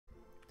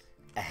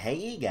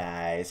Hey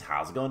guys,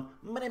 how's it going?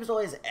 My name is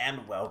Lois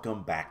and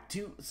welcome back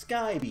to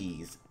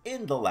Skybees.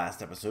 In the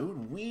last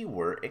episode, we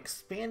were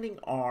expanding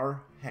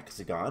our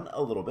hexagon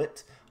a little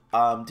bit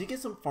to get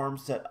some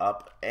farms set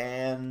up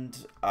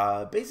and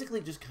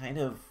basically just kind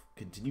of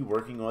continue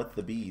working with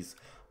the bees.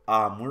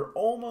 We're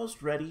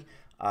almost ready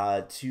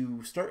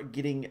to start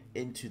getting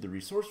into the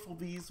resourceful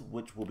bees,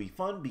 which will be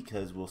fun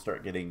because we'll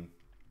start getting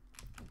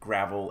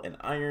gravel and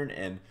iron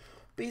and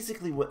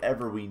basically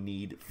whatever we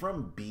need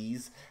from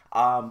bees,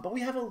 but we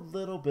have a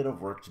little bit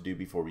of work to do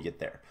before we get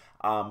there.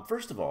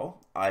 First of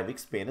all, I've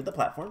expanded the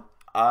platform.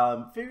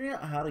 Figuring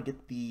out how to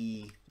get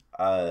the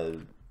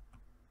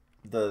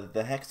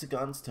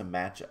hexagons to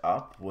match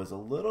up was a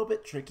little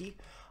bit tricky.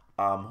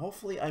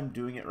 Hopefully I'm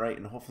doing it right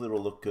and hopefully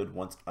it'll look good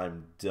once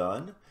I'm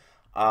done,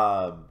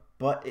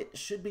 but it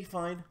should be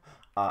fine.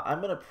 I'm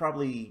gonna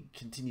probably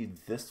continue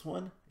this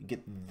one,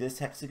 get this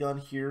hexagon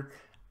here,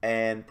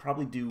 and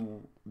probably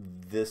do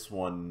this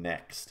one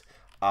next.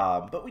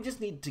 But we just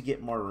need to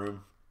get more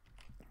room.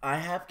 I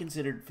have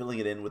considered filling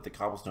it in with the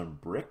cobblestone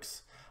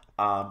bricks,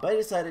 but I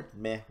decided,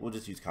 meh, we'll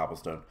just use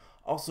cobblestone.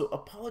 Also,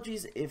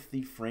 apologies if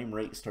the frame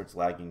rate starts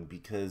lagging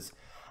because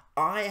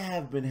I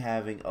have been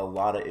having a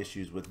lot of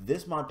issues with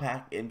this mod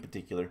pack in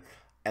particular,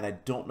 and I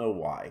don't know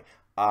why.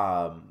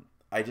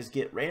 I just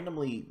get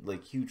randomly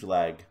like huge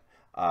lag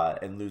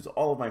and lose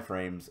all of my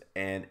frames,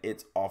 and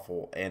it's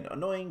awful and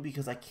annoying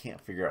because I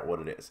can't figure out what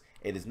it is.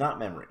 It is not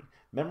memory.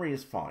 Memory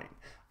is fine.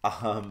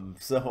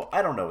 So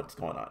I don't know what's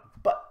going on.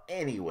 But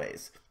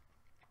anyways,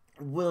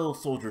 we'll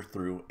soldier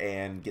through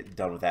and get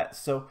done with that.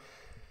 So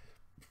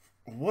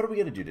what are we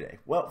going to do today?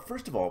 Well,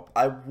 first of all,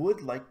 I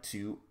would like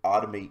to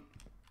automate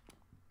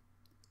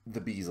the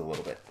bees a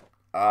little bit.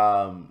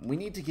 We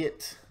need to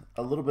get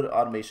a little bit of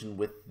automation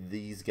with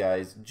these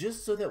guys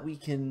just so that we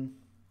can,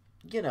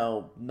 you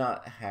know,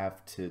 not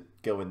have to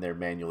go in there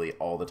manually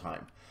all the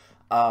time.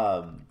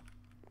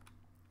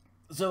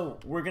 So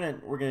we're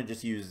gonna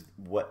just use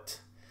what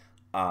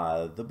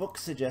the book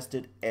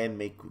suggested and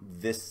make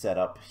this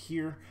setup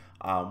here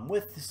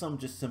with some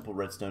just simple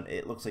redstone.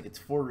 It looks like it's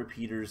 4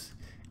 repeaters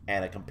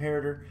and a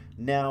comparator.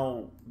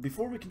 Now,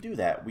 before we can do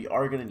that, we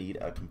are gonna need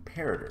a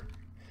comparator,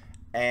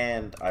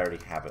 and I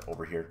already have it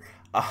over here.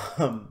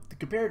 The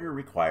comparator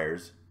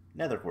requires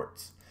nether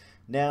quartz.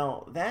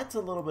 Now, that's a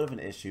little bit of an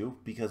issue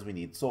because we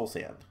need soul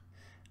sand.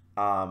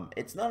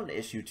 It's not an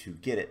issue to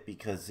get it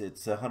because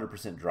it's a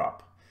 100%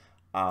 drop.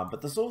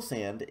 But the soul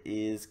sand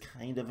is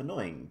kind of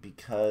annoying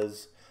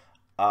because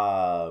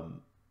the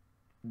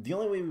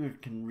only way we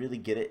can really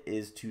get it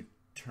is to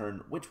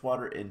turn witch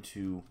water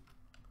into,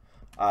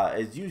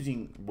 is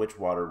using witch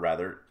water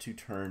rather to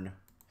turn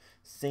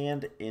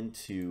sand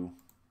into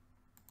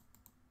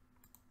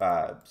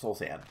soul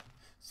sand.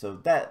 So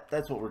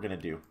that's what we're going to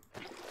do.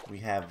 We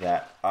have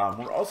that.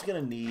 We're also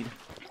going to need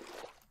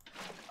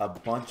a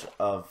bunch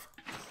of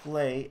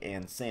clay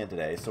and sand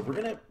today. So we're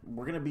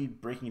gonna be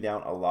breaking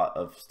down a lot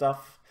of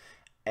stuff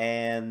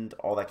and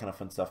all that kind of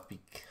fun stuff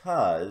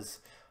because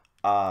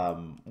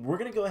we're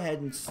gonna go ahead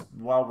and,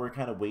 while we're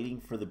kind of waiting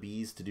for the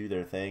bees to do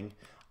their thing,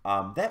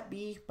 that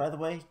bee, by the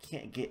way,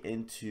 can't get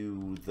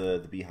into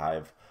the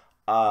beehive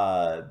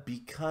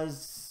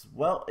because,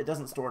 well, it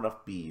doesn't store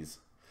enough bees,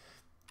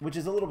 which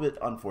is a little bit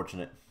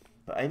unfortunate.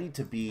 But I need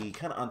to be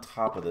kind of on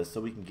top of this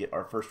so we can get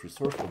our first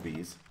resourceful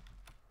bees.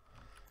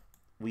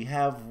 We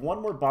have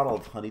one more bottle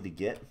of honey to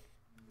get,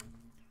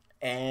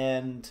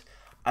 and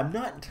I'm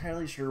not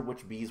entirely sure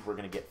which bees we're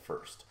going to get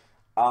first.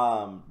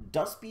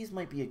 Dust bees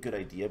might be a good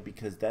idea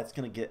because that's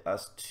going to get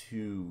us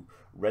to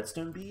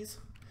redstone bees.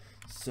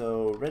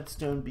 So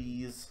redstone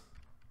bees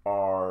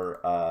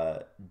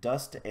are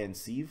dust and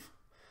sieve.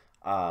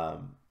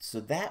 So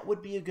that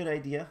would be a good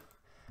idea.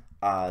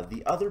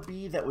 The other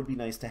bee that would be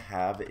nice to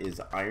have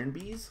is iron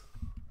bees.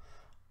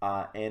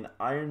 And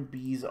iron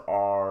bees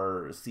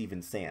are sieve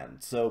and sand.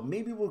 So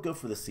maybe we'll go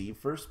for the sieve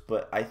first,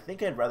 but I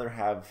think I'd rather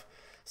have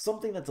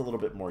something that's a little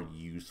bit more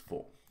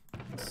useful.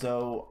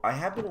 So I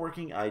have been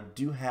working, I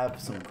do have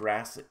some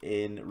grass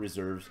in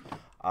reserves,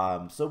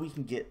 so we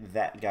can get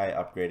that guy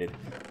upgraded.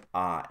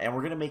 And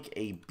we're going to make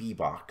a bee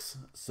box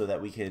so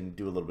that we can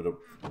do a little bit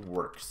of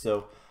work.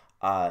 So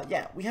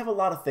yeah, we have a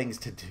lot of things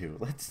to do.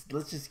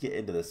 Let's just get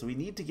into this. So we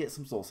need to get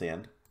some soul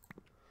sand.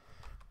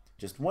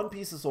 Just one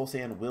piece of soul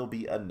sand will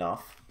be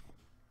enough.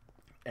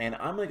 And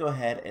I'm going to go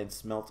ahead and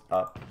smelt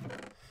up.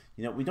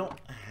 You know, we don't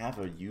have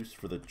a use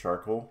for the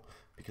charcoal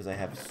because I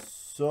have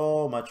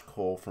so much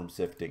coal from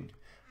sifting.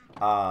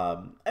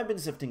 I've been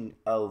sifting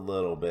a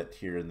little bit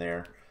here and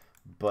there,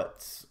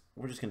 but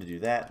we're just going to do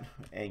that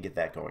and get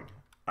that going.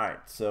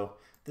 Alright, so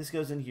this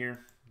goes in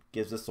here,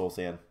 gives us soul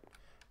sand.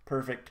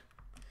 Perfect.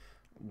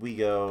 We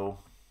go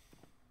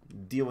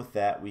deal with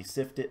that. We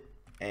sift it,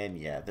 and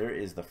yeah, there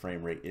is the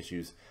frame rate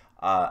issues.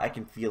 I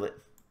can feel it,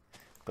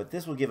 but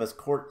this will give us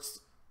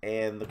quartz,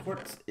 and the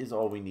quartz is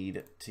all we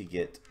need to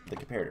get the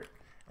comparator.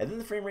 And then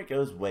the frame rate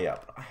goes way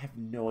up. I have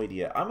no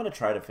idea. I'm going to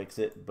try to fix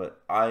it,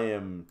 but I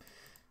am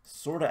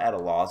sort of at a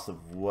loss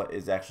of what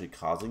is actually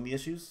causing the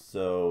issues,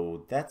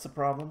 so that's a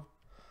problem.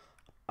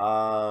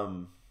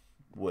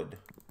 Wood.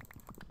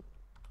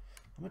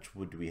 How much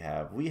wood do we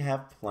have? We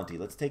have plenty.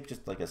 Let's take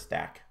just like a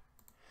stack.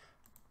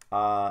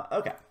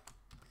 Okay.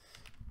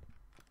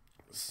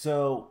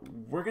 So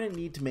we're going to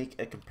need to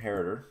make a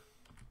comparator.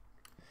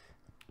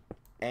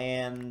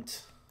 And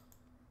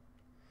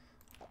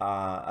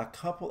a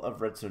couple of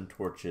redstone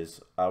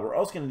torches. We're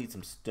also going to need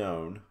some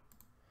stone.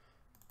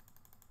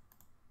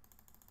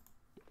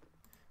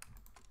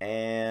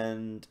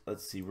 And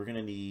let's see, we're going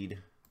to need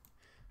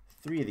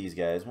 3 of these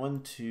guys.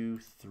 1, 2,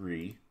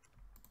 3.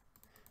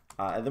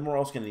 And then we're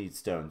also going to need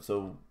stone.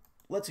 So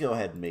let's go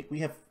ahead and we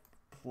have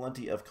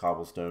plenty of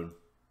cobblestone.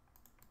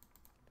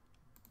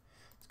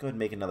 Let's go ahead and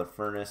make another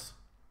furnace.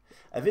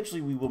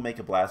 Eventually we will make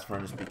a blast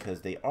furnace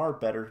because they are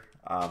better.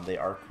 They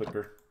are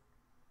quicker.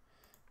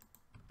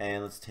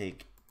 And let's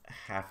take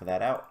half of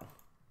that out.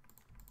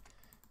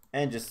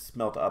 And just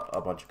smelt up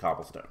a bunch of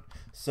cobblestone.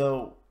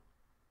 So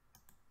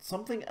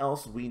something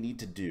else we need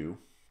to do.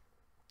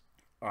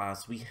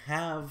 So we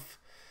have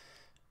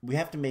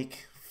to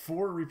make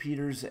 4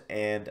 repeaters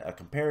and a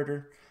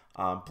comparator,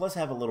 plus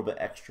have a little bit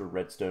extra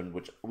redstone,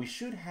 which we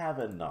should have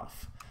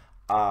enough.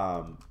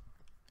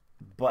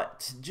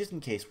 But just in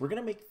case, we're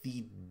going to make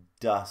the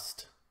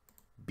dust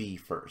bee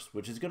first,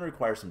 which is going to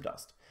require some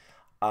dust.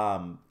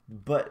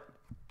 But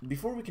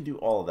before we can do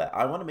all of that,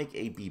 I want to make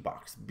a bee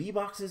box. Bee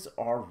boxes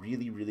are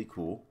really, really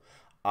cool.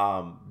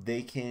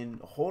 They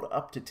can hold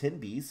up to 10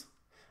 bees.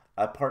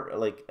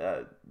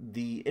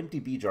 The empty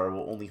bee jar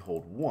will only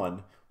hold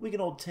 1. We can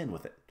hold 10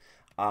 with it.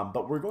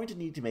 But we're going to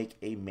need to make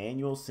a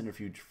manual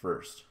centrifuge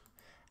first.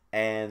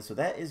 And so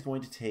that is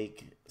going to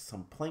take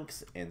some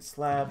planks and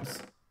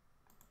slabs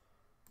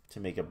to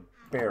make a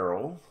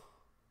barrel.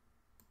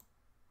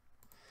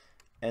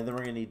 And then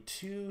we're going to need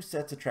 2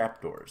 sets of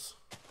trapdoors.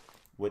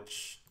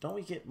 Which, don't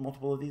we get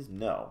multiple of these?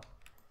 No.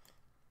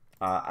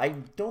 I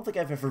don't think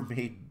I've ever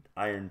made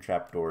iron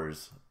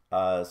trapdoors.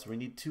 So we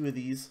need 2 of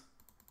these.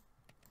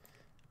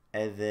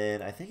 And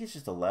then I think it's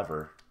just a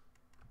lever.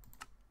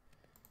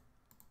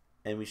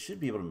 And we should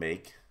be able to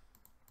make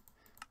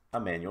a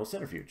manual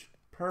centrifuge.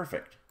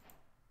 Perfect.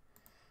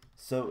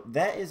 So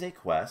that is a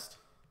quest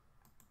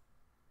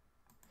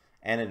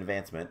and an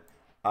advancement.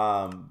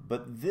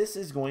 But this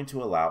is going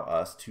to allow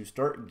us to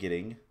start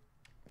getting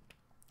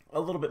a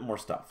little bit more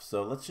stuff.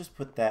 So let's just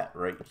put that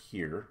right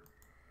here.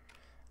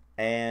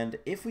 And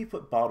if we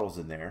put bottles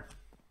in there,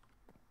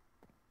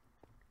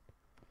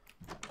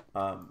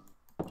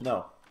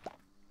 no,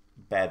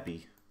 bad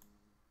bee.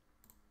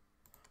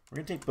 We're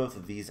going to take both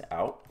of these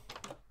out.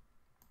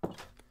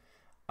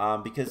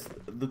 Because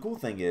the cool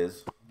thing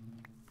is,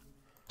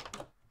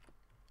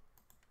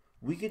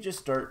 we could just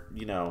start,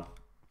 you know,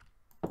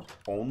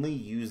 only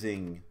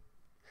using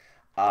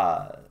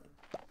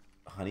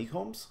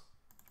honeycombs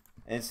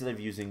instead of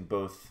using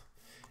both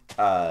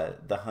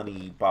the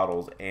honey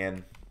bottles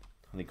and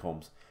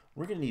honeycombs.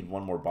 We're going to need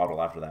 1 more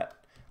bottle after that.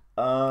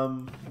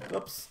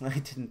 Oops, I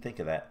didn't think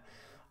of that.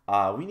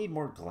 We need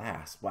more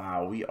glass.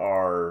 Wow, we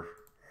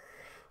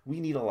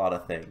need a lot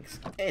of things.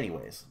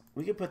 Anyways,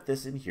 we can put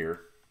this in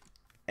here.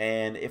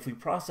 And if we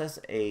process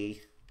a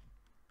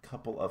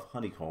couple of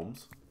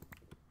honeycombs,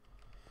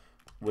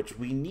 which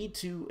we need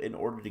to in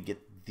order to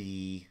get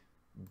the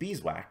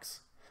beeswax.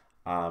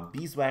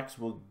 Beeswax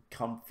will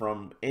come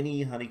from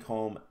any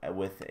honeycomb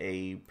with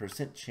a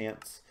 %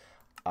 chance.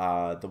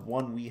 The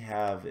one we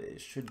have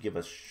should give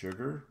us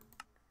sugar.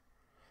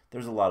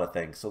 There's a lot of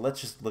things. So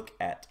let's just look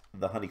at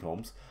the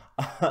honeycombs.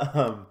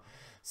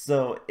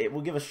 So it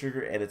will give us sugar,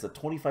 and it's a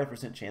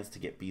 25% chance to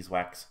get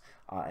beeswax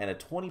and a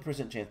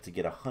 20% chance to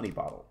get a honey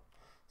bottle.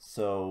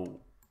 So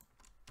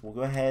we'll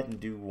go ahead and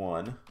do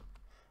 1.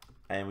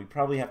 And we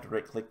probably have to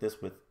right click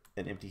this with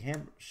an empty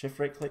hand. Shift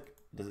right click.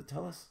 Does it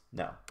tell us?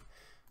 No.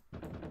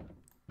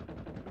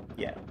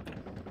 Yeah.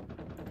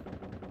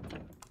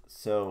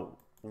 So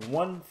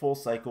 1 full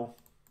cycle.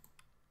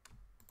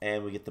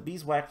 And we get the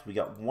beeswax. We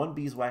got 1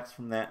 beeswax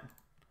from that.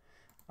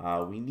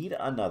 We need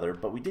another,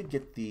 but we did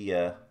get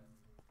the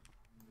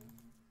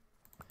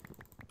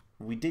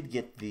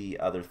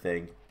other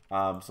thing.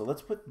 So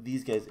let's put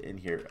these guys in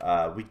here.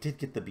 We did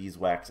get the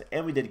beeswax,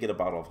 and we did get a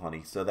bottle of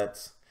honey. So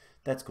that's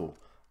cool.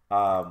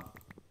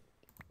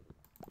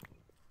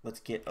 Let's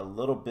get a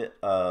little bit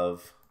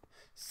of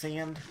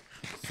sand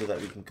so that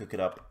we can cook it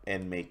up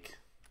and make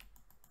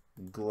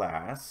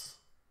glass.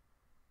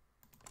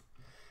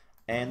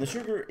 And the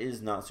sugar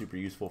is not super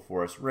useful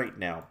for us right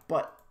now,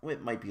 but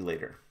it might be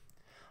later.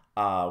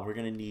 We're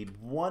going to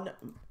need 1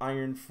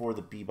 iron for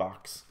the bee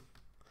box.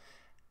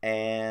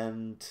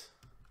 And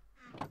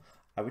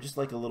I would just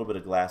like a little bit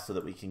of glass so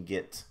that we can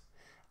get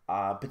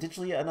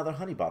potentially another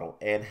honey bottle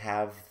and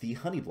have the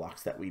honey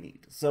blocks that we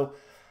need. So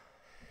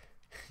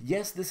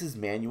yes, this is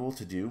manual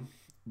to do,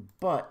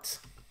 but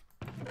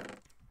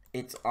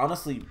it's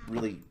honestly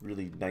really,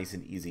 really nice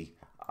and easy.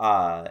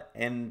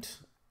 And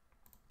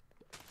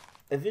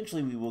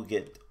eventually we will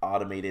get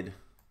automated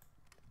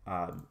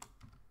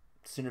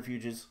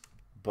centrifuges,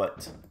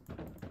 but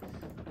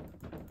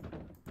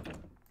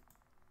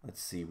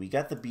let's see. We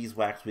got the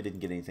beeswax. We didn't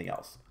get anything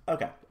else.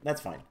 Okay,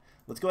 that's fine.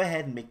 Let's go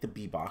ahead and make the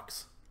bee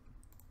box.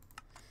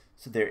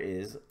 So there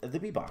is the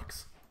bee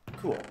box.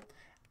 Cool.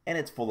 And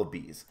it's full of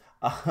bees.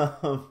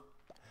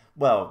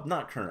 Well,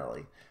 not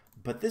currently,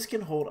 but this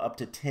can hold up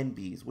to 10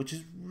 bees, which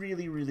is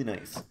really, really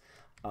nice.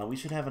 We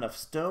should have enough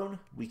stone.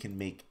 We can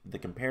make the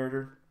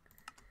comparator.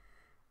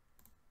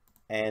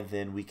 And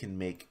then we can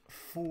make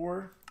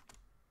 4,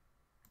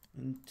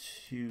 1,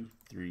 2,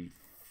 3,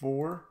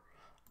 4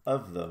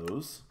 of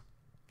those.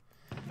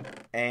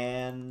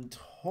 And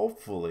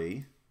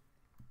hopefully,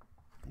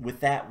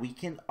 with that, we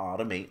can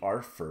automate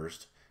our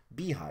first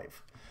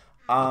beehive.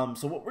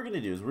 So what we're gonna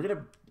do is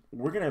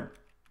we're gonna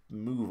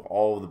move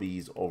all the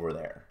bees over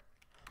there.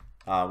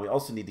 We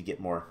also need to get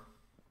more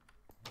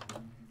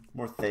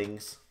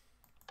things.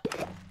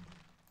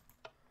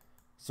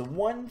 So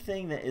one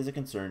thing that is a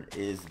concern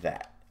is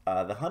that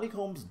the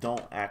honeycombs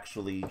don't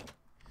actually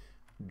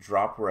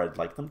drop where I'd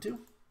like them to.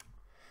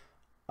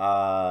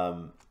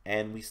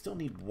 And we still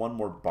need one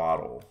more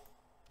bottle.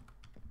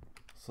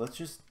 So let's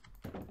just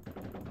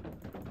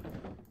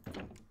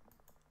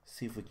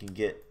see if we can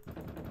get...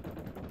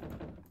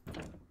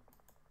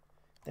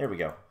 There we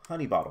go.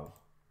 Honey bottle.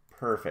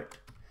 Perfect.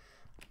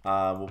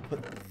 We'll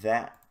put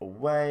that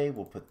away.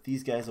 We'll put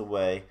these guys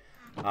away.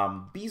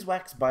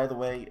 Beeswax, by the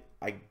way,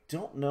 I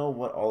don't know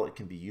what all it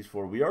can be used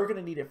for. We are going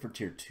to need it for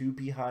tier 2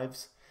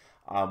 beehives,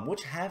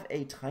 which have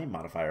a time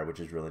modifier, which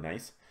is really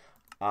nice.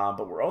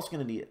 But we're also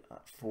going to need it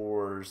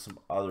for some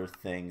other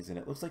things, and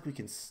it looks like we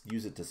can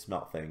use it to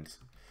smelt things.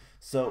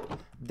 So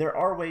there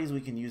are ways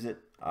we can use it.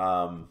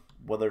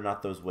 Whether or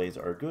not those ways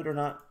are good or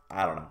not,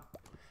 I don't know.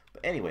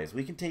 But anyways,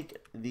 we can take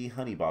the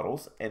honey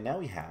bottles, and now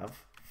we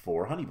have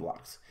 4 honey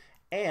blocks.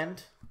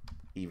 And,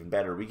 even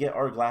better, we get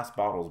our glass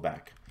bottles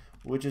back,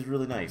 which is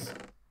really nice.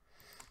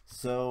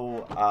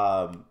 So,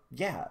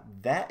 yeah,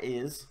 that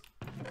is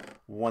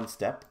one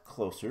step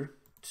closer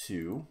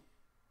to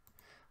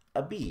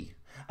a bee.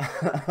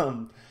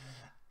 And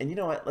you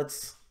know what?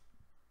 Let's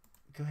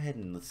go ahead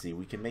and let's see.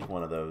 We can make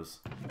one of those.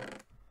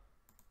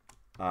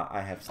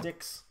 I have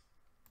sticks.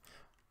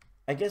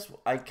 I guess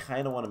I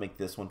kind of want to make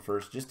this one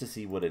first just to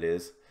see what it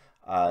is.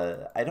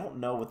 I don't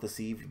know what the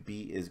sieve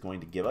bee is going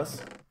to give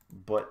us,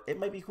 but it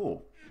might be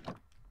cool.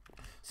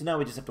 So now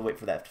we just have to wait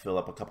for that to fill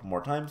up a couple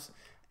more times,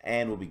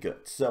 and we'll be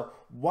good. So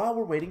while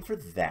we're waiting for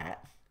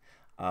that,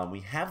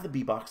 we have the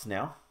bee box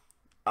now,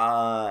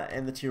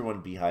 and the tier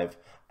 1 beehive.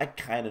 I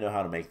kind of know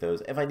how to make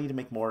those. If I need to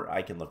make more,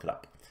 I can look it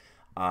up.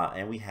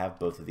 And we have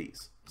both of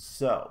these.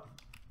 So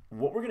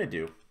what we're going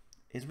to do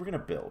is we're going to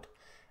build.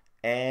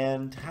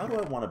 And how do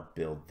I want to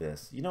build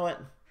this? You know what?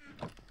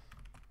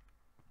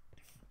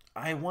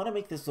 I want to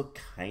make this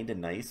look kind of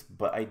nice,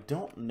 but I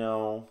don't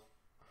know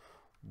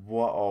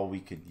what all we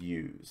could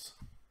use.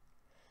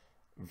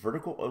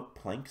 Vertical oak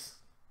planks.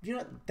 You know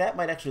what? That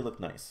might actually look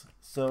nice.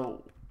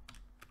 So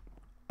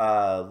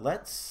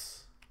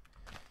let's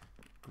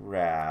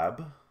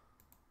grab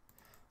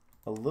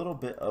a little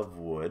bit of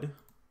wood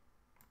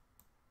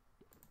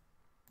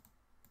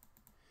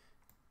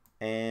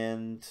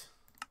and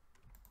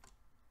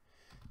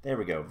there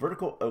we go.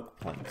 Vertical oak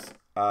planks.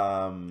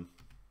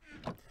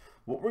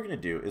 What we're going to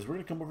do is we're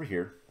going to come over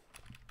here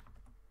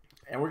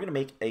and we're going to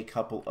make a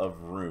couple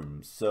of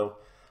rooms. So,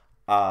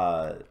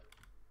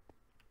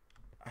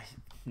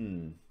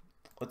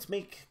 let's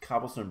make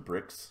cobblestone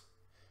bricks.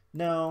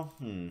 No,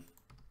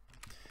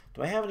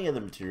 Do I have any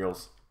other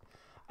materials?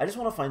 I just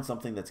want to find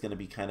something that's going to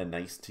be kind of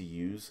nice to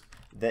use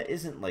that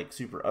isn't like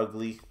super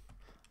ugly.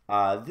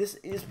 This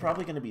is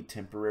probably going to be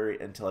temporary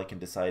until I can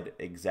decide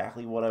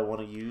exactly what I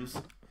want to use.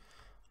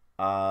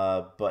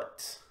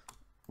 But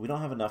we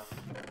don't have enough.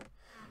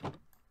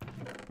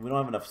 We don't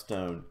have enough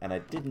stone, and I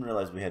didn't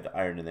realize we had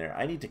iron in there.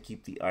 I need to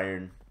keep the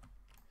iron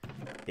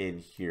in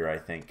here, I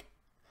think.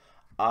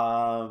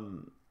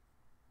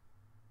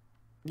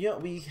 Yeah,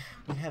 we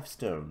have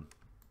stone.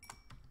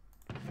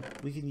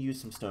 We can use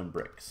some stone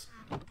bricks.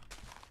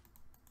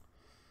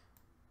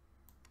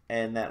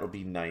 And that will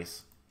be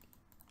nice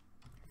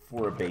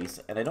for a base.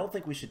 And I don't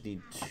think we should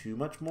need too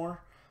much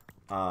more.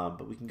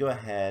 But we can go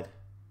ahead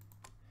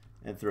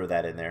and throw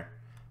that in there.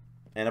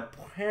 And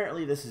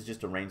apparently this is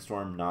just a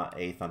rainstorm, not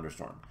a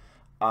thunderstorm.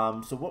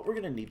 So what we're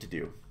going to need to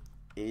do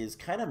is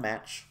kind of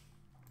match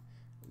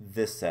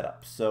this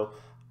setup. So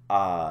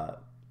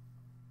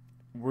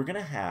we're going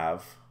to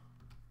have...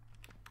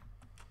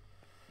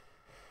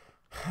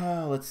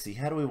 let's see,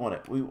 how do we want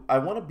it? I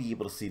want to be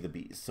able to see the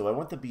bees. So I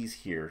want the bees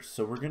here.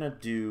 So we're going to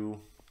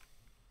do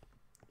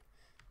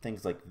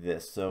things like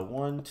this. So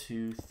 1,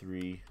 2,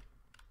 3...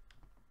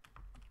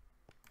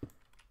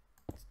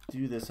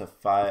 do this a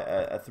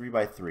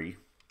 3x3,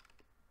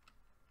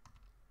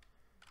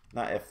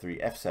 not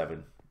F3,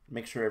 F7.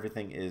 Make sure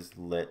everything is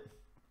lit.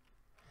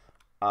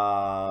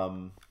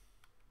 We'll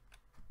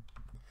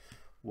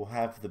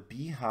have the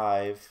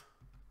beehive.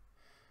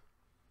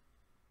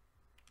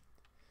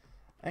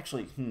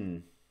 Actually,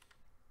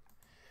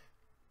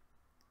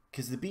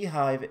 because the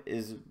beehive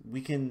is,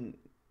 we can.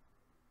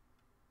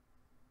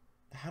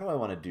 How do I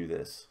want to do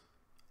this?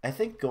 I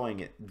think doing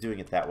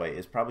it that way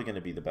is probably going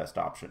to be the best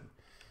option.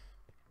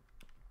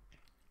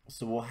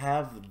 So we'll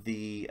have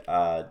the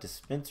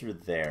dispenser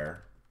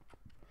there.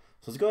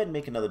 So let's go ahead and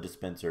make another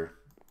dispenser,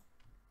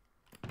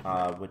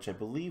 which I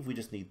believe we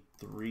just need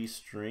 3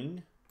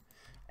 string.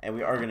 And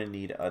we are going to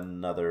need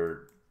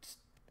another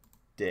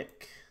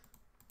stick.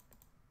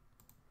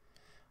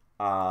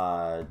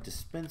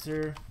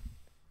 Dispenser.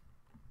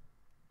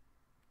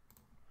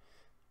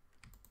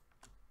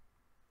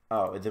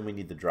 Oh, and then we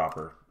need the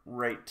dropper.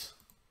 Right.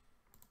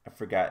 I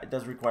forgot. It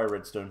does require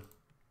redstone.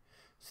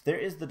 So there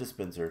is the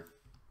dispenser.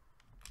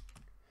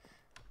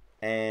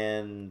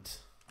 And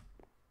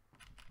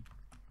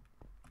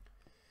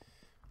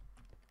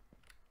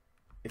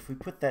if we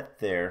put that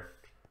there,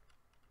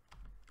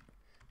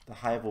 the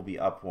hive will be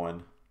up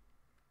 1.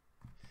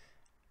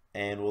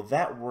 And will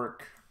that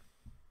work?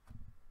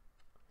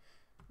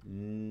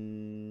 No.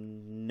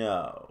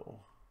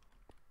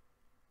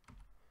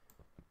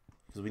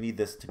 Because we need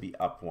this to be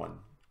up 1.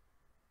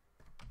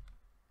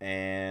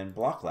 And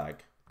block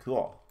lag.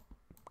 Cool.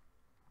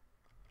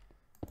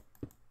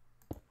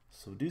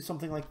 So we'll do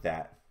something like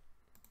that.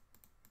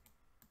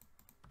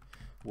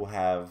 We'll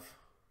have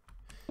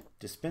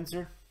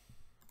dispenser.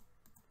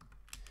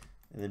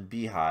 And then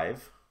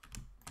beehive.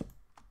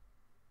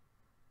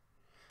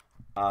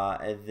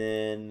 And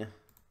then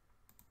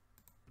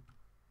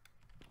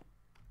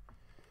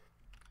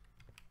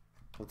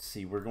let's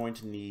see, we're going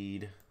to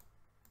need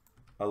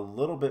a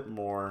little bit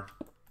more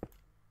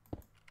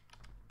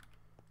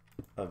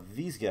of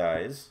these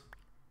guys.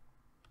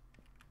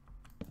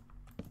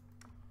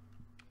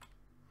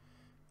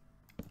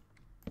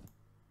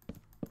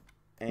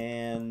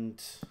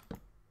 And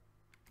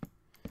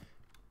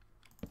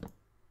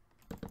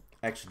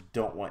I actually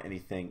don't want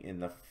anything in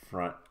the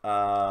front.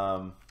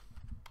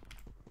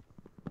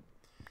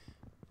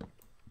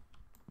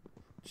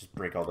 Just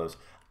break all those.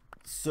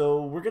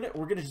 So we're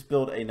gonna just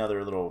build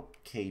another little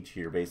cage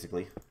here,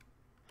 basically.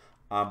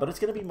 But it's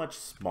gonna be much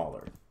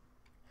smaller.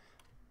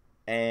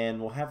 And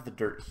we'll have the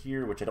dirt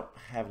here, which I don't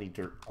have any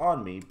dirt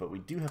on me, but we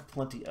do have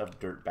plenty of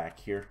dirt back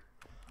here.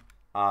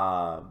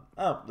 Oh,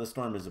 the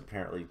storm is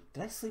apparently...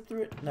 Did I sleep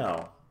through it?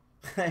 No.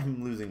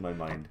 I'm losing my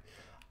mind.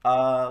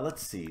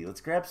 Let's see. Let's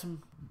grab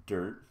some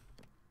dirt.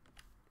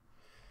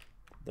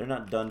 They're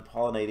not done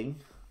pollinating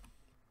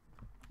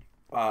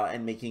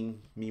and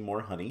making me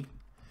more honey.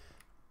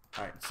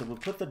 Alright, so we'll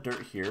put the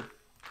dirt here.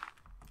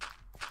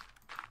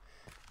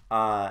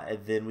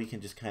 And then we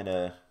can just kind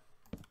of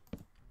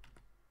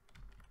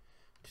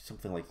do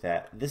something like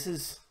that. This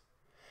is,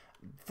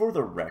 for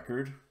the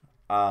record,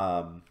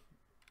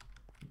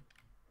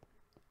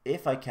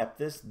 if I kept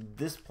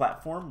this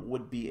platform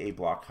would be a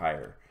block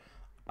higher.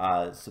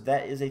 So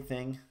that is a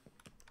thing,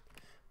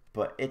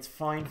 but it's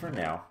fine for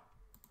now.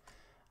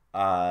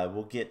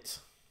 We'll get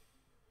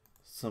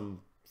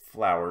some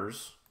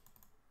flowers.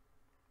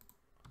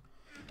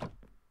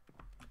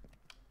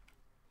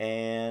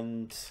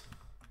 And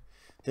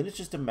then it's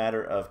just a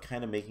matter of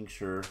kind of making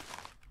sure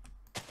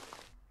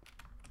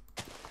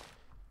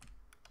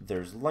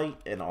there's light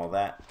and all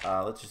that.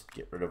 Let's just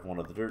get rid of one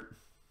of the dirt.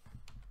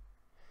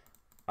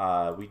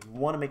 We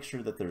want to make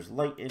sure that there's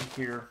light in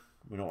here.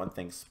 We don't want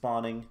things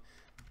spawning.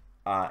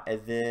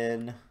 And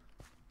then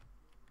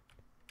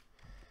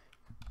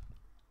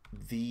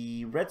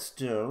the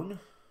redstone,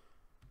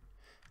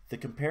 the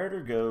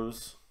comparator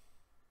goes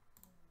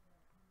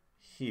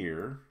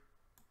here.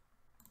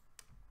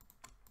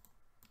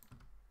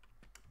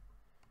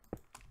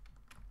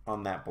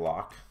 On that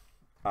block.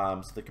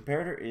 So the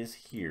comparator is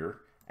here.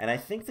 And I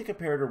think the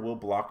comparator will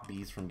block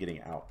bees from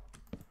getting out.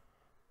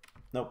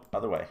 Nope,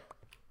 other way.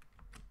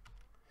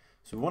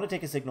 So we want to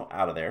take a signal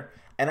out of there.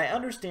 And I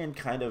understand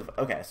kind of...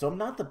 Okay, so I'm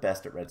not the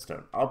best at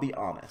redstone, I'll be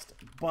honest.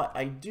 But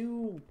I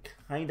do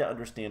kind of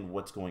understand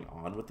what's going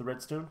on with the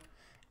redstone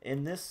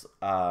in this.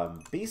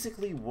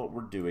 Basically what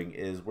we're doing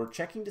is we're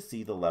checking to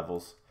see the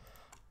levels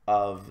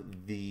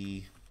of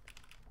the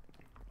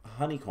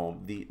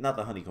honeycomb, not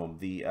the honeycomb,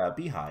 the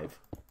beehive,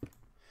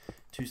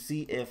 to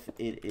see if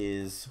it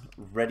is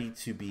ready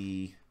to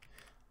be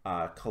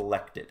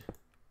collected.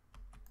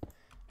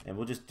 And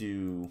we'll just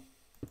do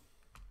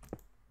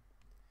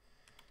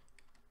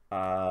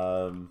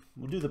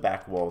we'll do the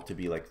back wall to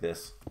be like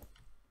this,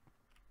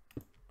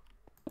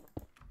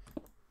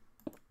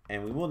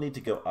 and we will need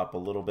to go up a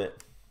little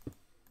bit,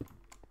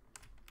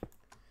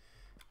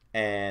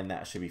 and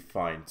that should be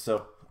fine.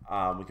 So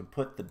we can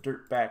put the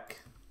dirt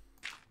back.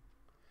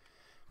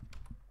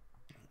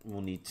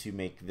 We'll need to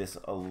make this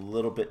a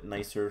little bit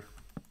nicer.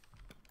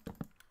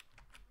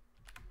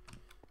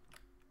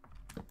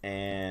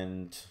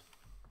 And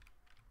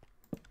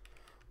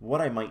what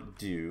I might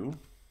do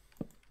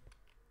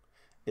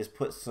is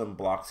put some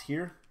blocks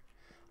here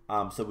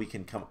so we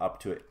can come up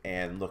to it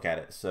and look at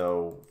it.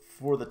 So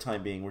for the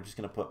time being, we're just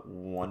going to put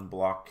one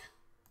block,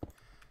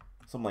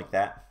 something like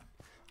that.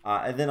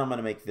 And then I'm going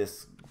to make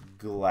this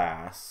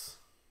glass.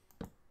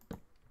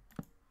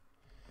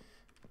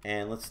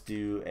 And let's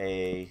do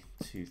a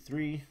 2,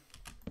 3.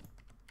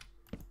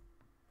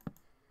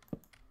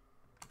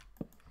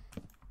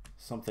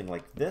 Something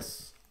like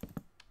this.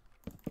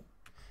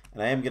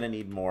 And I am going to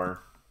need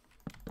more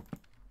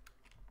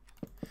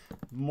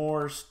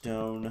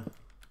stone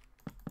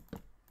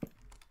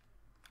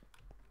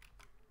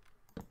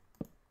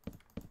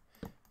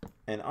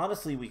And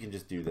honestly, we can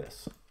just do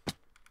this.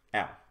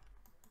 Ow.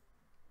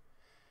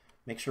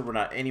 Make sure we're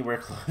not anywhere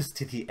close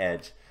to the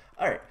edge.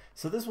 Alright,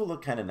 so this will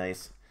look kind of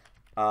nice.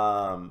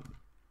 I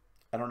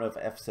don't know if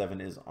F7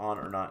 is on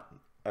or not.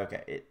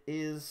 Okay, it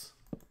is.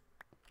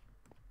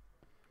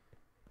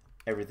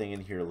 Everything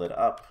in here lit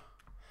up.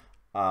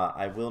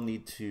 I will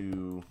need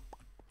to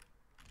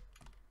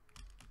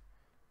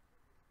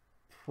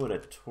put a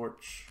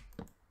torch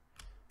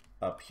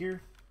up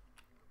here.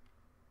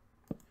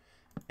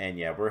 And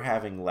yeah, we're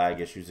having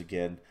lag issues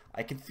again.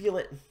 I can feel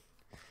it.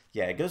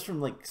 Yeah, it goes from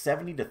like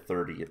 70 to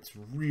 30. It's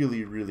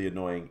really, really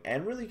annoying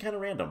and really kind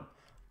of random.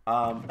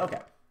 Okay,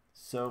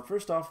 so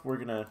first off, we're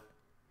gonna...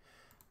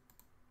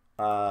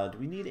 do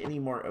we need any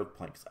more oak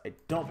planks? I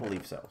don't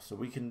believe so. So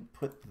we can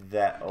put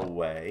that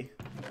away.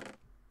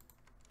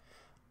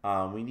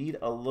 We need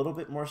a little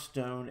bit more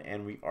stone,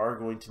 and we are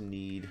going to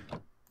need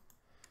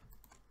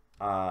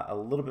a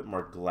little bit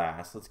more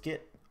glass. Let's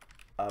get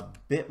a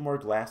bit more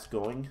glass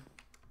going.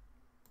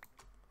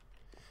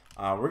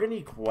 We're going to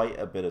need quite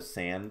a bit of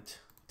sand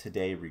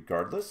today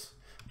regardless.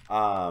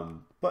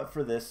 But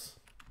for this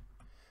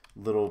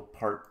little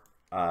part,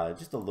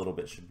 just a little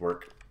bit should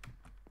work.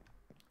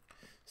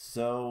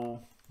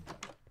 So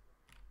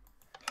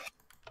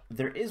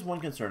there is one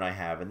concern I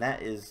have, and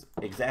that is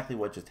exactly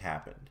what just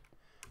happened.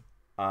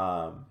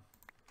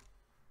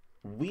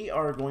 We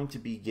are going to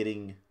be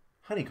getting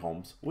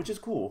honeycombs, which is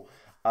cool,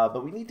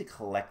 but we need to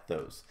collect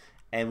those,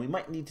 and we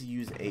might need to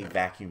use a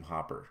vacuum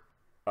hopper.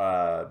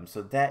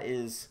 So that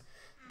is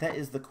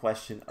the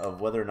question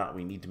of whether or not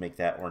we need to make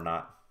that or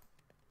not.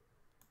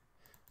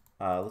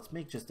 Let's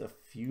make just a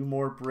few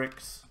more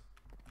bricks,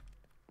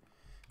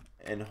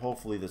 and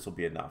hopefully this will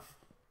be enough.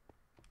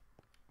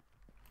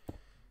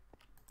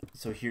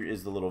 So here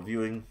is the little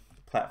viewing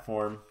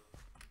platform.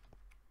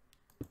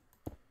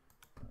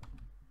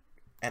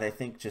 And I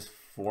think just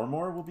 4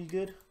 more will be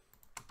good.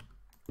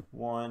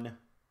 1,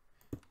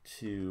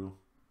 2,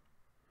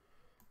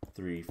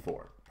 3,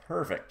 4.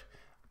 Perfect.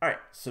 All right,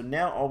 so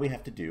now all we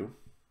have to do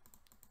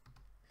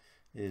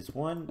is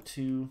 1,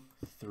 2,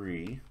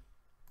 3.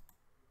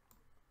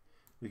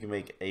 We can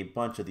make a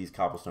bunch of these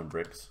cobblestone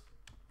bricks.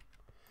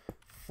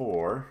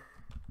 4.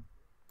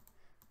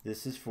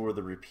 This is for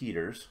the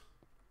repeaters.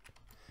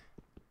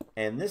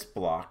 And this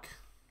block,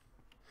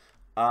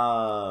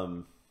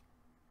 I'm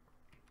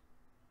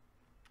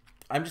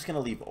just going to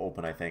leave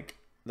open, I think.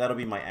 That'll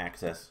be my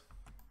access.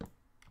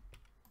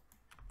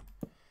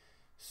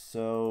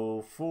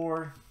 So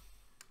 4.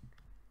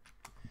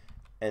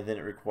 And then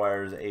it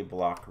requires a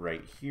block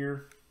right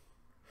here.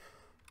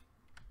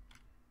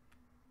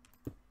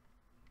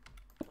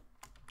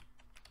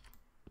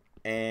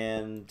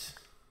 And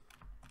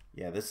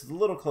yeah, this is a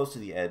little close to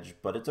the edge,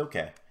 but it's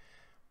okay.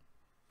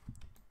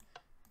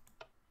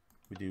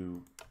 We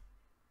do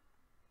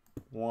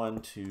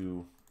 1,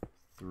 2,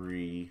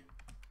 3,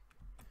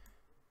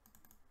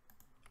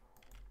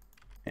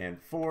 and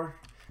 4,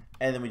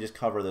 and then we just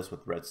cover this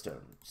with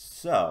redstone.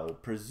 So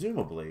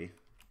presumably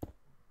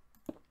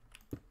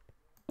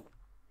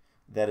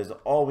that is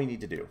all we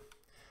need to do.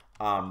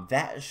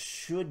 That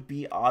should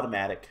be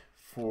automatic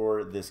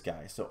for this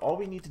guy. So all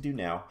we need to do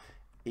now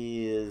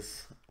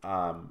is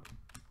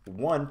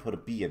 1, put a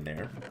B in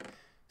there,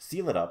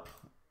 seal it up,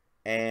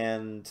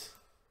 and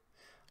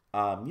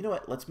you know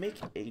what? Let's make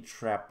a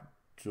trap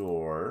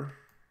door.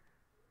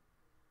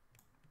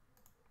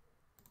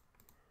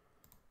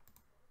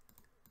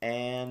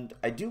 And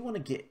I do want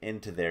to get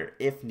into there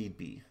if need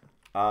be.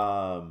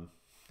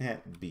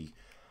 B.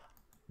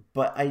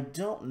 But I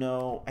don't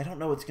know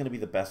what's going to be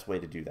the best way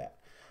to do that.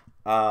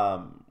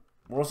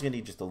 We're also going to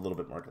need just a little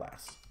bit more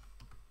glass.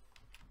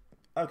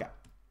 Okay.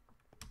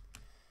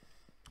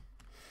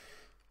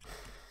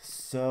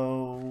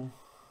 So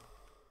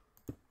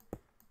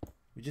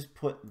we just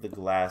put the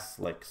glass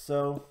like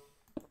so.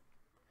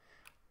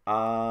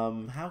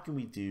 How can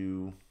we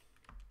do...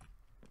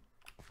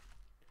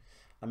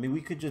 I mean,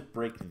 we could just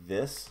break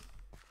this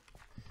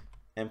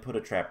and put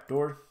a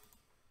trapdoor.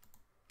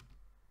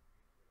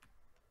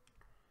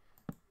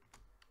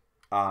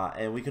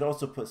 And we could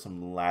also put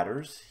some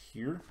ladders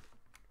here.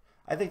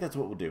 I think that's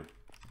what we'll do,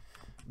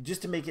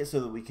 just to make it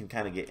so that we can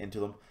kind of get into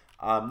them.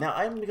 Now,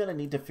 I'm going to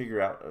need to figure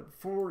out,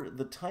 for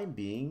the time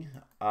being,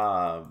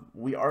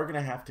 we are going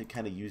to have to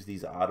kind of use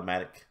these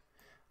automatic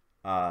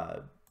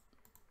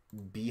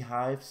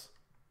beehives.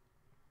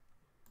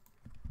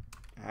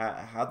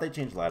 How'd they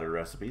change ladder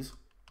recipes?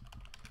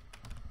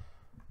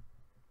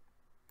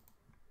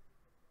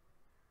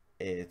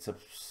 It's a...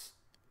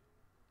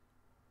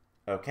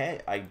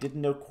 Okay, I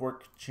didn't know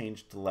Quark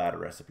changed the ladder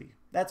recipe.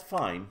 That's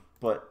fine,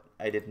 but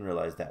I didn't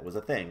realize that was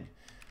a thing.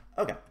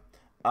 Okay.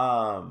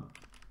 So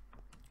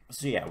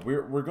yeah,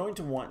 we're going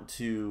to want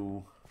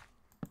to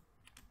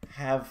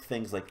have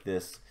things like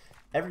this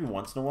every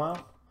once in a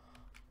while.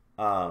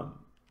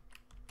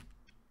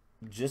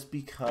 Just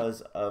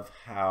because of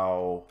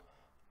how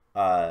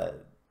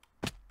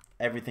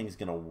everything's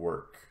going to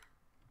work.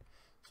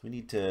 So we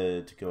need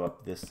to go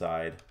up this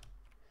side.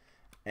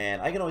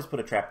 And I can always put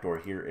a trapdoor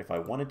here if I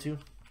wanted to.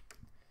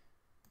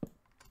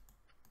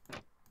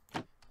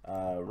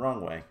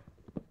 wrong way.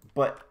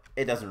 But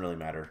it doesn't really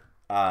matter.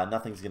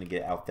 Nothing's going to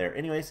get out there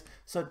anyways,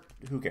 so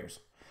who cares?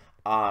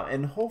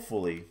 And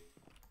hopefully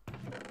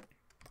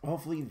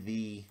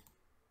the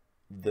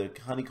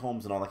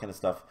honeycombs and all that kind of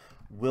stuff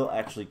will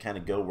actually kind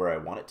of go where I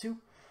want it to,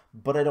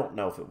 but I don't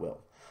know if it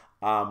will.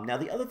 Now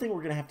the other thing we're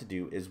going to have to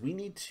do is we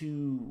need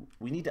to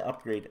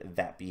upgrade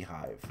that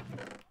beehive.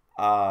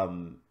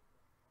 And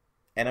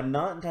I'm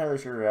not entirely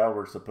sure how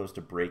we're supposed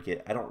to break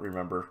it. I don't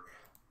remember,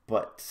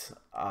 but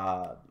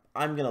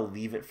I'm going to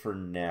leave it for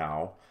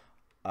now.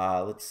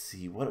 Let's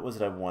see, what was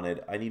it I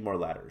wanted? I need more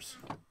ladders.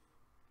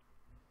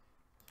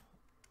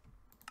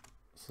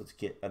 So let's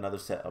get another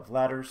set of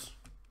ladders.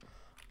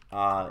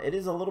 It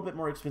is a little bit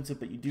more expensive,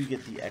 but you do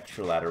get the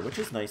extra ladder, which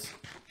is nice.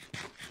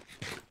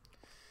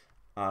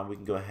 We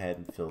can go ahead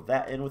and fill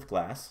that in with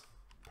glass.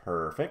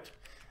 Perfect.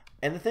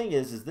 And the thing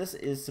is this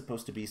is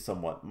supposed to be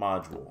somewhat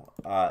modular.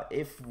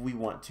 If we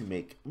want to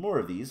make more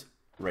of these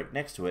right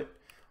next to it,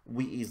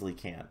 we easily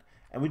can.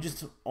 And we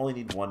just only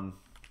need one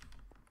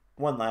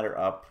ladder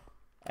up,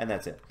 and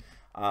that's it.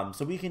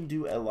 So we can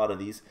do a lot of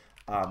these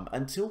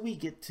until we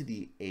get to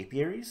the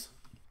apiaries,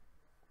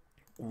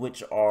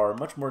 which are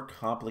much more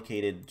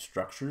complicated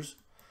structures,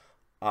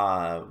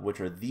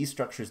 which are these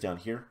structures down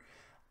here.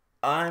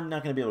 I'm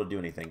not going to be able to do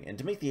anything. And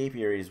to make the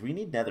apiaries, we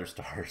need nether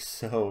stars.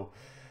 So,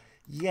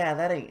 yeah,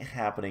 that ain't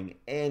happening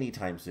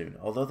anytime soon.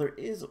 Although there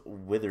is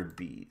withered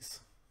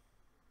bees,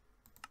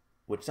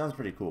 which sounds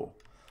pretty cool.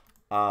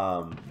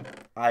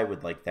 I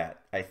would like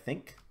that, I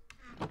think.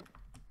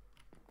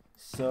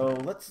 So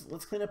let's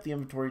clean up the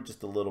inventory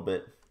just a little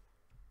bit.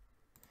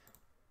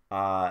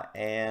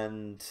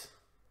 And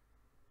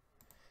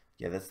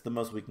yeah, that's the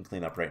most we can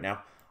clean up right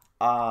now.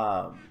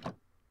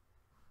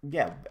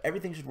 Yeah,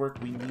 everything should work.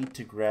 We need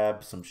to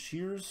grab some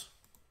shears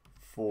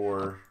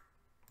for,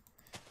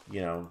 you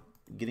know,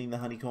 getting the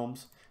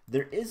honeycombs.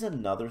 There is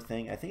another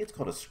thing. I think it's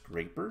called a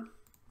scraper.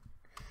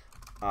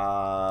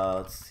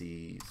 Let's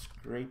see.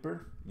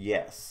 Scraper.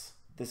 Yes,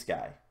 this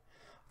guy.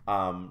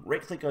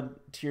 Right-click on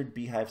tiered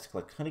beehives to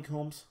collect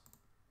honeycombs.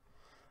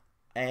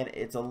 And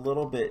it's a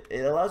little bit...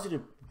 It allows you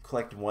to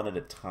collect one at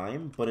a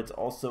time, but it's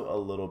also a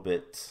little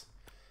bit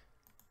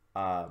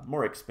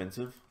more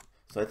expensive.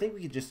 So I think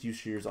we could just use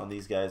shears on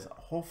these guys.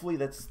 Hopefully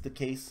that's the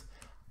case.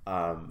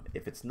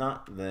 If it's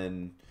not,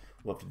 then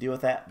we'll have to deal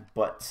with that.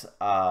 But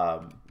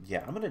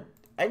yeah,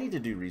 I need to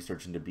do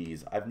research into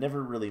bees. I've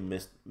never really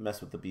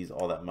messed with the bees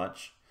all that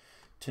much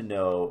to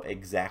know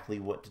exactly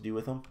what to do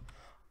with them.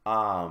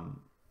 But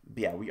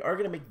yeah, we are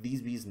going to make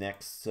these bees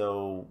next.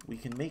 So we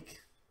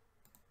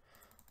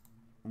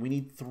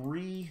need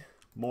 3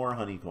 more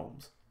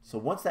honeycombs. So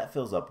once that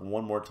fills up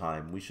one more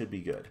time, we should be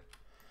good.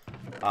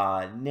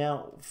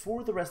 Now,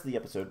 for the rest of the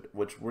episode,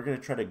 which we're going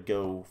to try to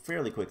go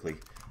fairly quickly,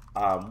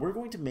 we're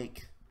going to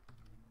make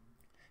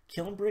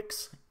kiln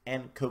bricks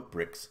and coke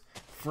bricks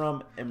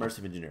from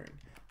immersive engineering.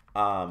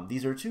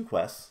 These are 2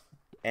 quests,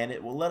 and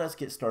it will let us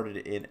get started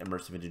in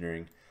immersive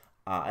engineering.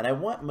 And I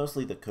want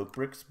mostly the coke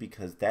bricks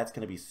because that's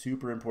going to be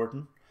super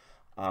important.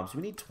 So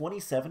we need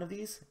 27 of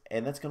these,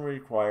 and that's going to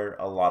require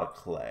a lot of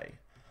clay.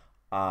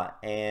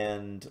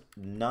 And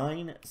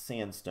 9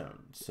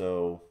 sandstone.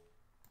 So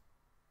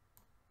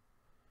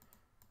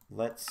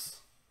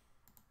let's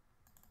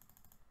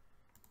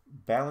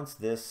balance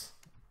this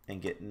and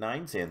get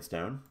 9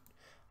 sandstone.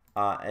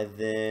 And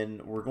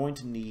then we're going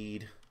to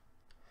need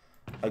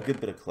a good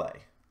bit of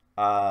clay.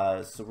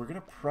 So we're going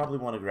to probably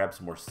want to grab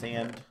some more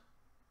sand.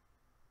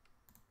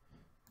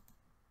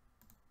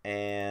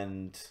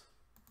 And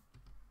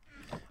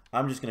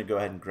I'm just going to go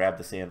ahead and grab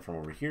the sand from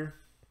over here.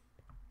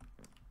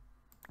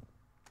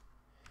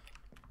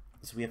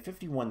 So we have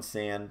 51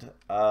 sand.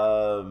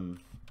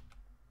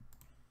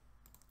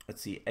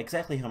 Let's see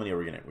exactly how many are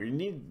we going to. We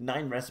need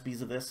 9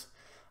 recipes of this.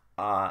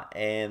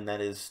 And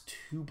that is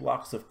 2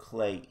 blocks of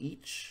clay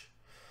each.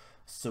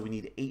 So we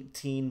need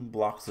 18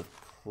 blocks of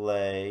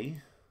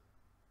clay.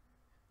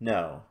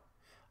 No.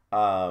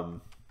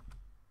 9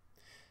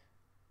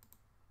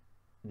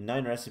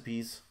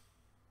 recipes.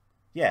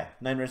 Yeah,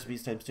 9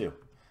 recipes times 2.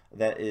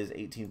 That is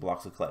 18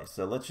 blocks of clay.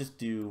 So let's just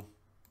do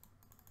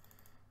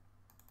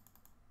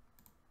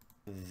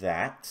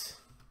that.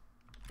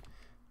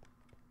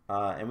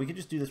 And we can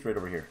just do this right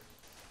over here.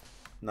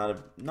 Not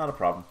a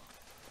problem.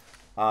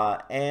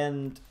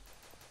 And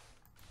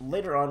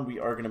later on we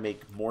are going to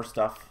make more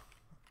stuff.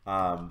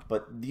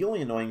 But the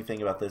only annoying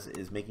thing about this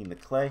is making the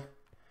clay.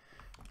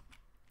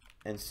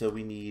 And so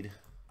we need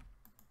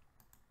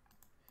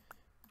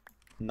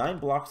 9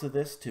 blocks of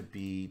this to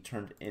be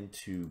turned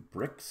into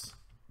bricks.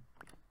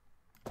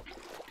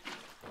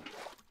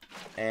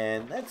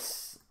 And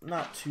that's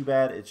not too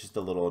bad, it's just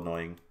a little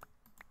annoying.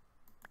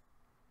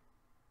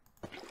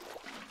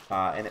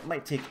 And it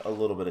might take a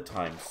little bit of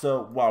time.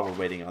 So while we're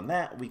waiting on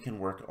that, we can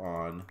work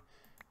on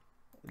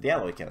the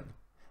alloy cannon.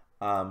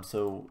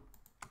 So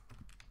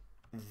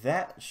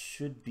that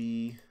should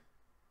be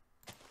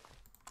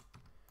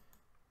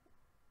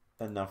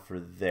enough for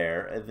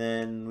there. And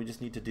then we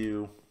just need to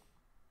do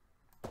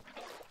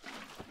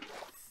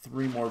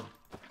 3 more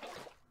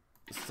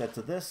sets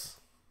of this.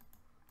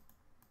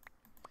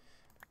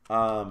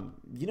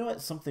 You know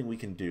what? Something we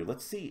can do.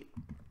 Let's see.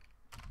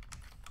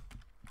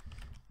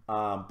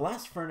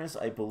 Blast furnace,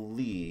 I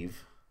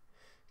believe,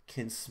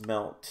 can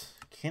smelt.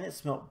 Can it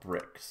smelt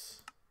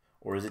bricks,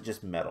 or is it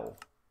just metal?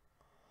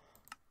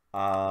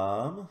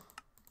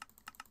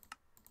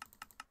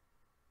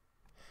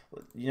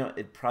 You know,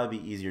 it'd probably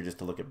be easier just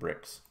to look at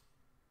bricks.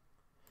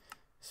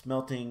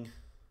 Smelting.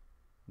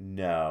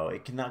 No,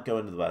 it cannot go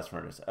into the blast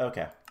furnace.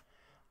 Okay.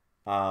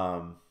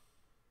 So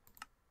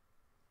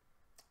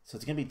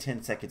it's going to be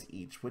 10 seconds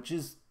each, which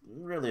is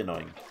really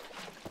annoying.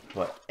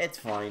 But it's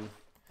fine.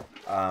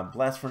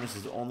 Blast furnace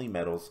is only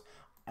metals.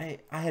 I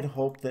had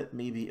hoped that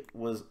maybe it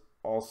was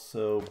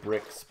also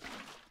bricks.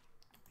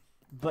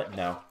 But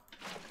no.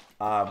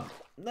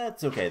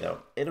 That's okay, though.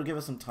 It'll give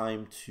us some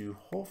time to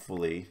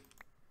hopefully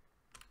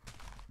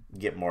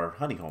get more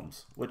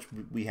honeycombs, which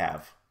we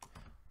have.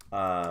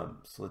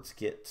 So let's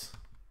get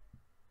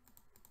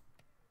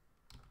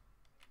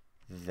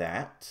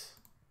that.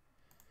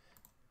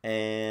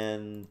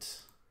 And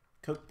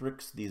cooked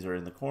bricks, these are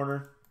in the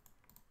corner.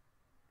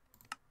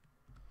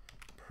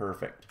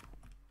 Perfect.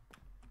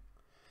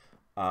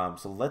 So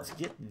let's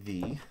get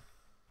the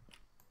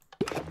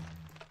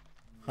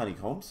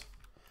honeycombs.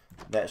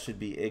 That should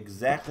be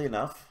exactly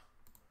enough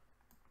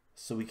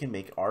so we can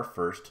make our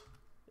first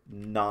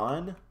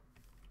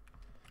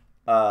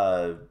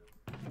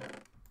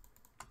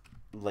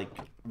like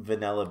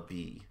vanilla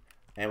bee.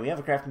 And we have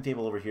a crafting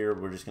table over here.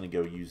 We're just going to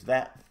go use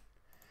that.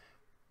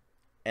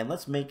 And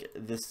let's make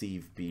the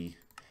sieve bee.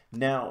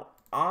 Now,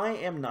 I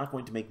am not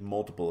going to make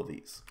multiple of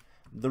these.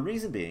 The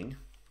reason being,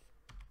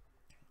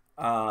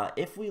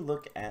 if we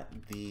look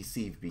at the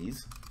sieve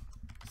bees,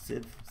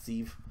 these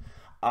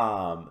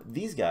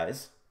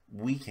guys,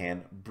 we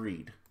can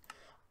breed.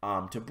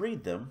 To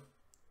breed them,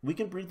 we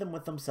can breed them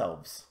with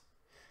themselves.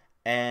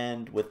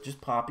 And with just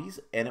poppies,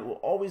 and it will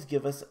always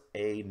give us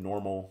a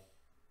normal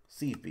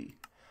sieve bee.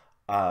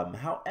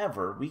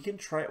 However, we can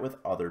try it with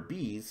other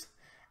bees,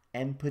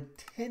 and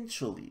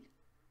potentially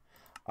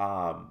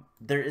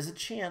there is a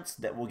chance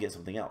that we'll get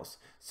something else.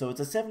 So it's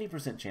a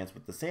 70% chance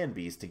with the sand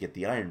bees to get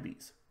the iron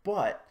bees.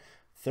 But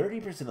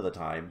 30% of the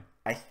time,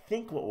 I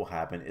think what will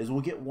happen is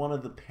we'll get one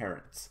of the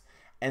parents.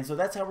 And so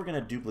that's how we're going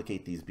to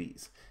duplicate these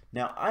bees.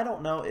 Now, I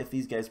don't know if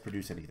these guys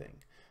produce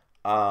anything.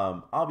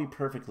 I'll be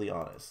perfectly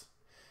honest.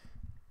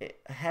 It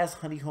has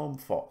honeycomb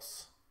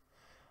false.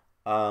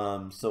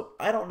 So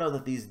I don't know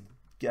that these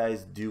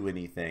guys do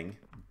anything,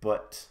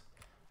 but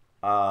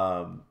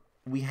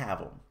we have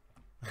them.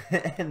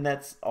 And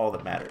that's all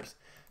that matters.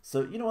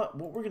 So you know what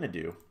we're going to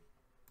do,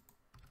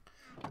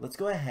 let's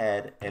go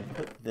ahead and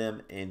put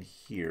them in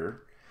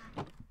here.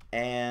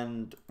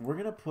 And we're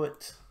going to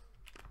put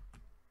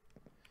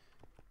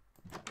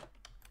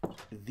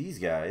these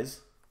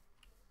guys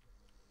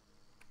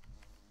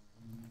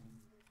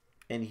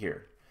in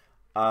here.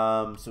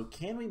 So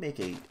can we make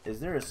is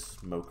there a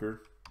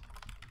smoker?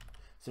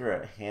 Is there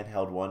a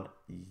handheld one?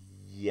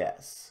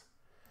 Yes.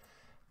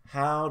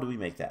 How do we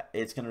make that?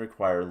 It's going to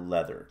require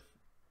leather.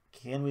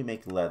 Can we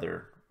make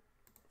leather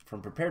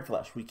from prepared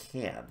flesh? We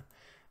can,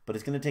 but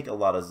it's going to take a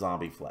lot of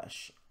zombie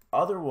flesh.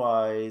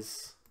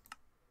 Otherwise,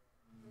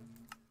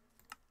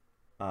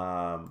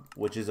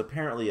 which is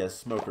apparently a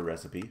smoker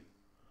recipe.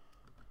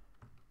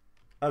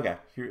 Okay,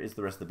 here is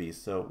the rest of the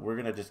bees. So we're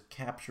going to just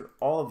capture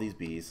all of these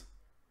bees.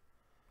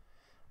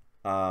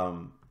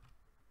 And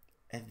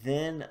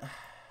then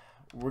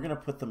we're going to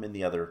put them in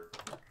the other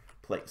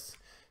place.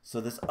 So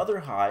this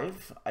other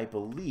hive, I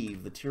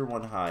believe the tier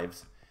 1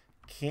 hives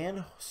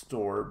can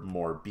store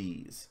more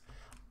bees.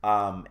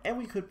 And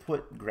we could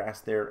put grass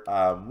there.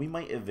 We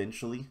might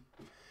eventually.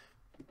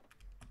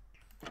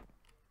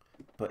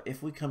 But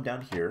if we come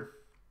down here,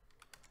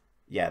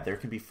 yeah, there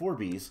can be 4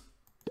 bees.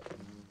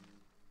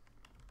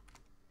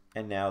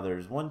 And now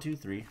there's 1, 2,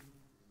 3,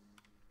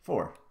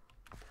 4.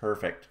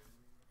 Perfect.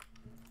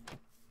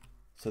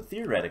 So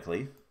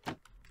theoretically,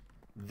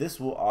 this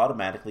will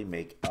automatically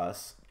make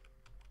us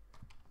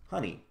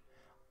honey.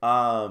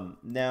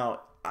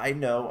 Now, I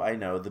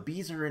know, the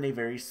bees are in a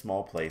very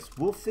small place.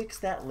 We'll fix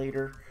that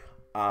later.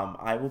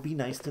 I will be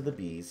nice to the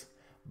bees.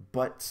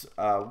 But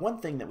one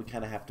thing that we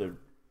kind of have to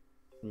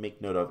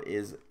make note of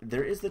is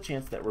there is the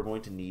chance that we're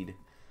going to need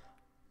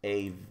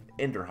a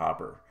ender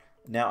hopper.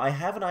 Now, I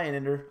have an iron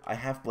ender. I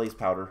have blaze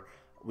powder.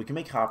 We can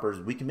make hoppers.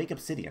 We can make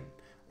obsidian.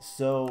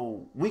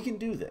 So we can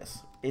do this.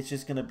 It's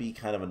just going to be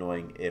kind of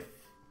annoying if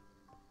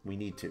we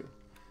need to.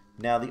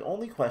 Now, the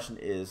only question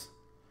is,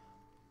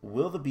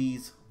 will the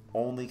bees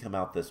only come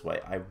out this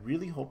way? I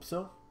really hope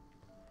so.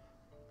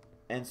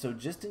 And so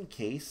just in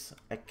case,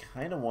 I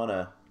kind of want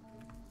to...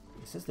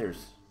 It says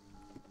there's...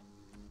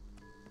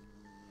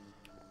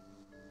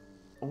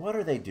 What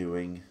are they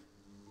doing?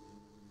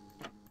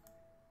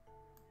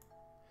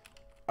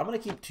 I'm going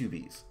to keep 2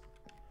 bees.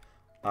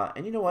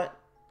 And you know what?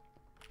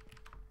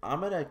 I'm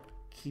going to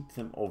keep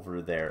them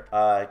over there.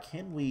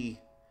 Can we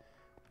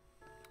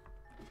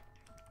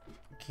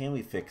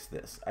fix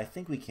this? I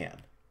think we can.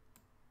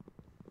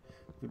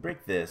 If we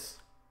break this,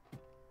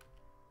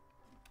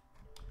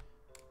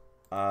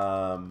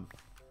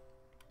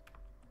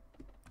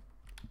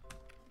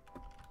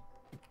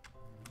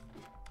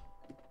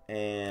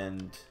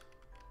 and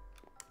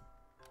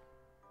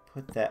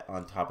put that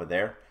on top of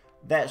there.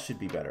 That should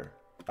be better.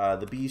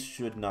 The bees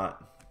should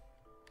not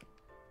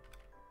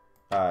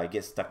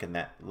get stuck in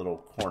that little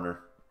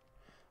corner.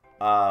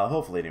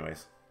 Hopefully,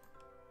 anyways.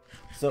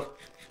 So,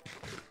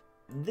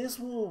 this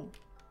will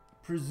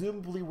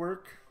presumably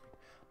work.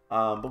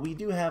 But we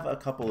do have a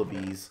couple of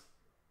bees,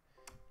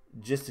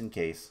 just in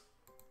case.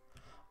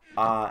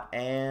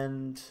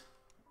 And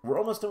we're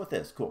almost done with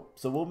this. Cool.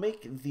 So we'll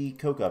make the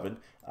coke oven.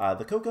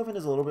 The coke oven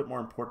is a little bit more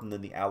important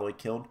than the alloy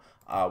kiln.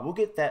 We'll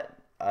get that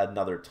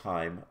another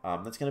time.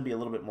 That's going to be a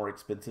little bit more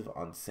expensive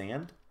on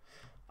sand.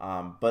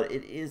 But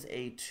it is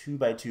a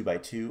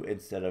 2x2x2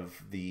 instead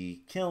of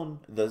the kiln,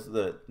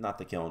 not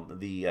the kiln,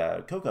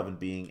 the coke oven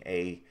being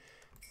a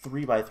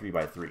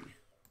 3x3x3.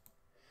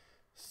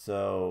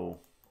 So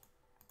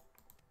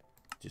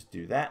just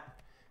do that.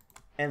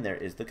 And there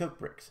is the coke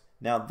bricks.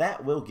 Now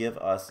that will give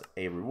us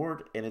a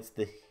reward, and it's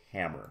the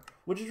hammer,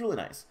 which is really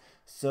nice.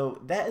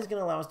 So that is going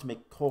to allow us to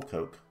make coal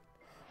coke,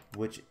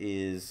 which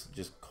is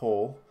just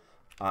coal.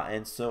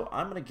 And so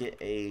I'm going to get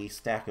a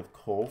stack of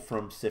coal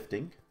from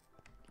sifting.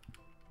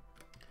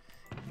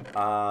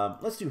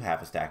 Let's do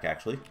half a stack,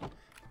 actually.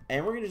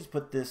 And we're going to just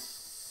put this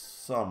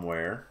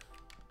somewhere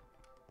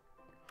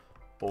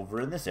over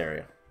in this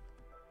area.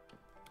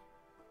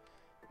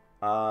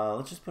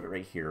 Let's just put it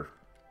right here.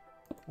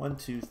 1,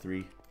 2,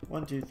 3.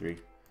 1, 2, 3.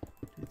 2,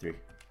 3.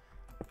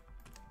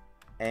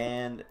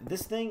 And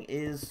this thing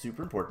is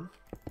super important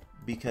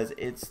because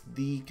it's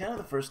the kind of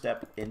the first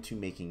step into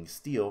making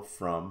steel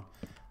from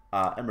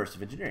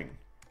immersive engineering.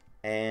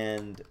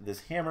 And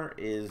this hammer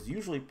is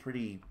usually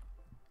pretty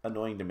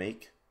annoying to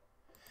make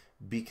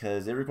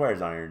because it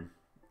requires iron.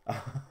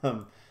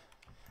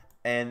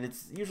 And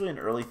it's usually an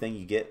early thing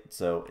you get,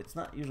 so it's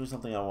not usually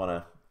something I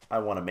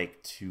want to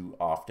make too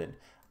often.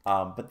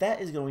 But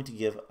that is going to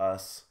give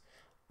us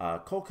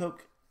coal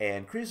coke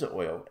and creosote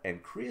oil,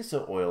 and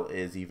creosote oil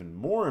is even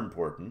more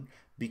important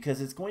because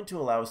it's going to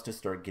allow us to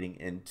start getting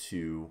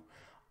into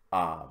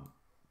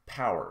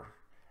power,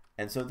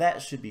 and so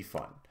that should be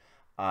fun.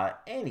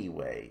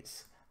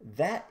 Anyways,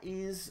 that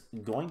is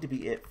going to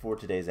be it for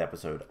today's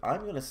episode.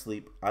 I'm gonna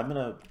sleep. I'm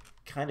gonna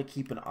kind of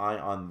keep an eye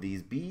on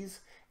these bees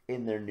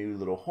in their new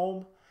little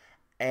home,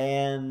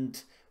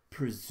 and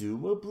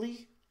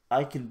presumably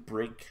I can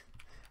break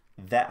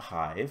that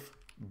hive.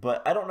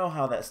 But I don't know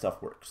how that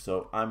stuff works,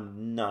 so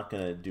I'm not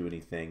going to do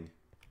anything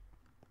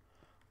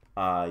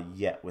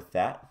yet with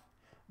that.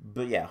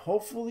 But yeah,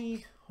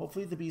 hopefully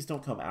the bees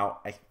don't come out.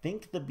 I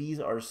think the bees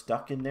are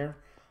stuck in there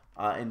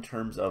in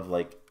terms of,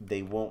 like,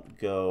 they won't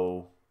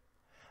go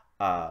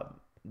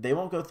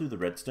through the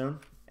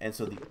redstone. And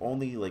so the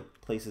only, like,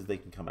 places they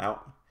can come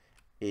out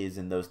is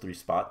in those 3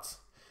 spots.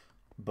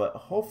 But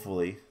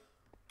hopefully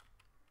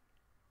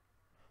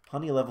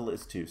honey level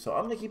is 2. So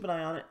I'm going to keep an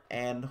eye on it,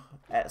 and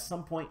at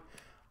some point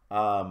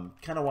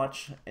kind of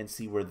watch and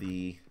see where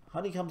the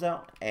honey comes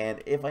out,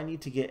 and if I need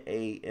to get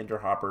a ender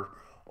hopper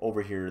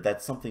over here,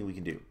 that's something we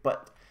can do.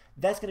 But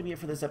that's going to be it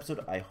for this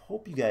episode. I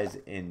hope you guys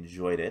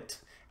enjoyed it,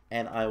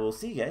 and I will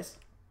see you guys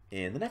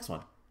in the next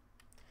one.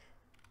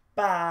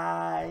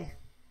 Bye!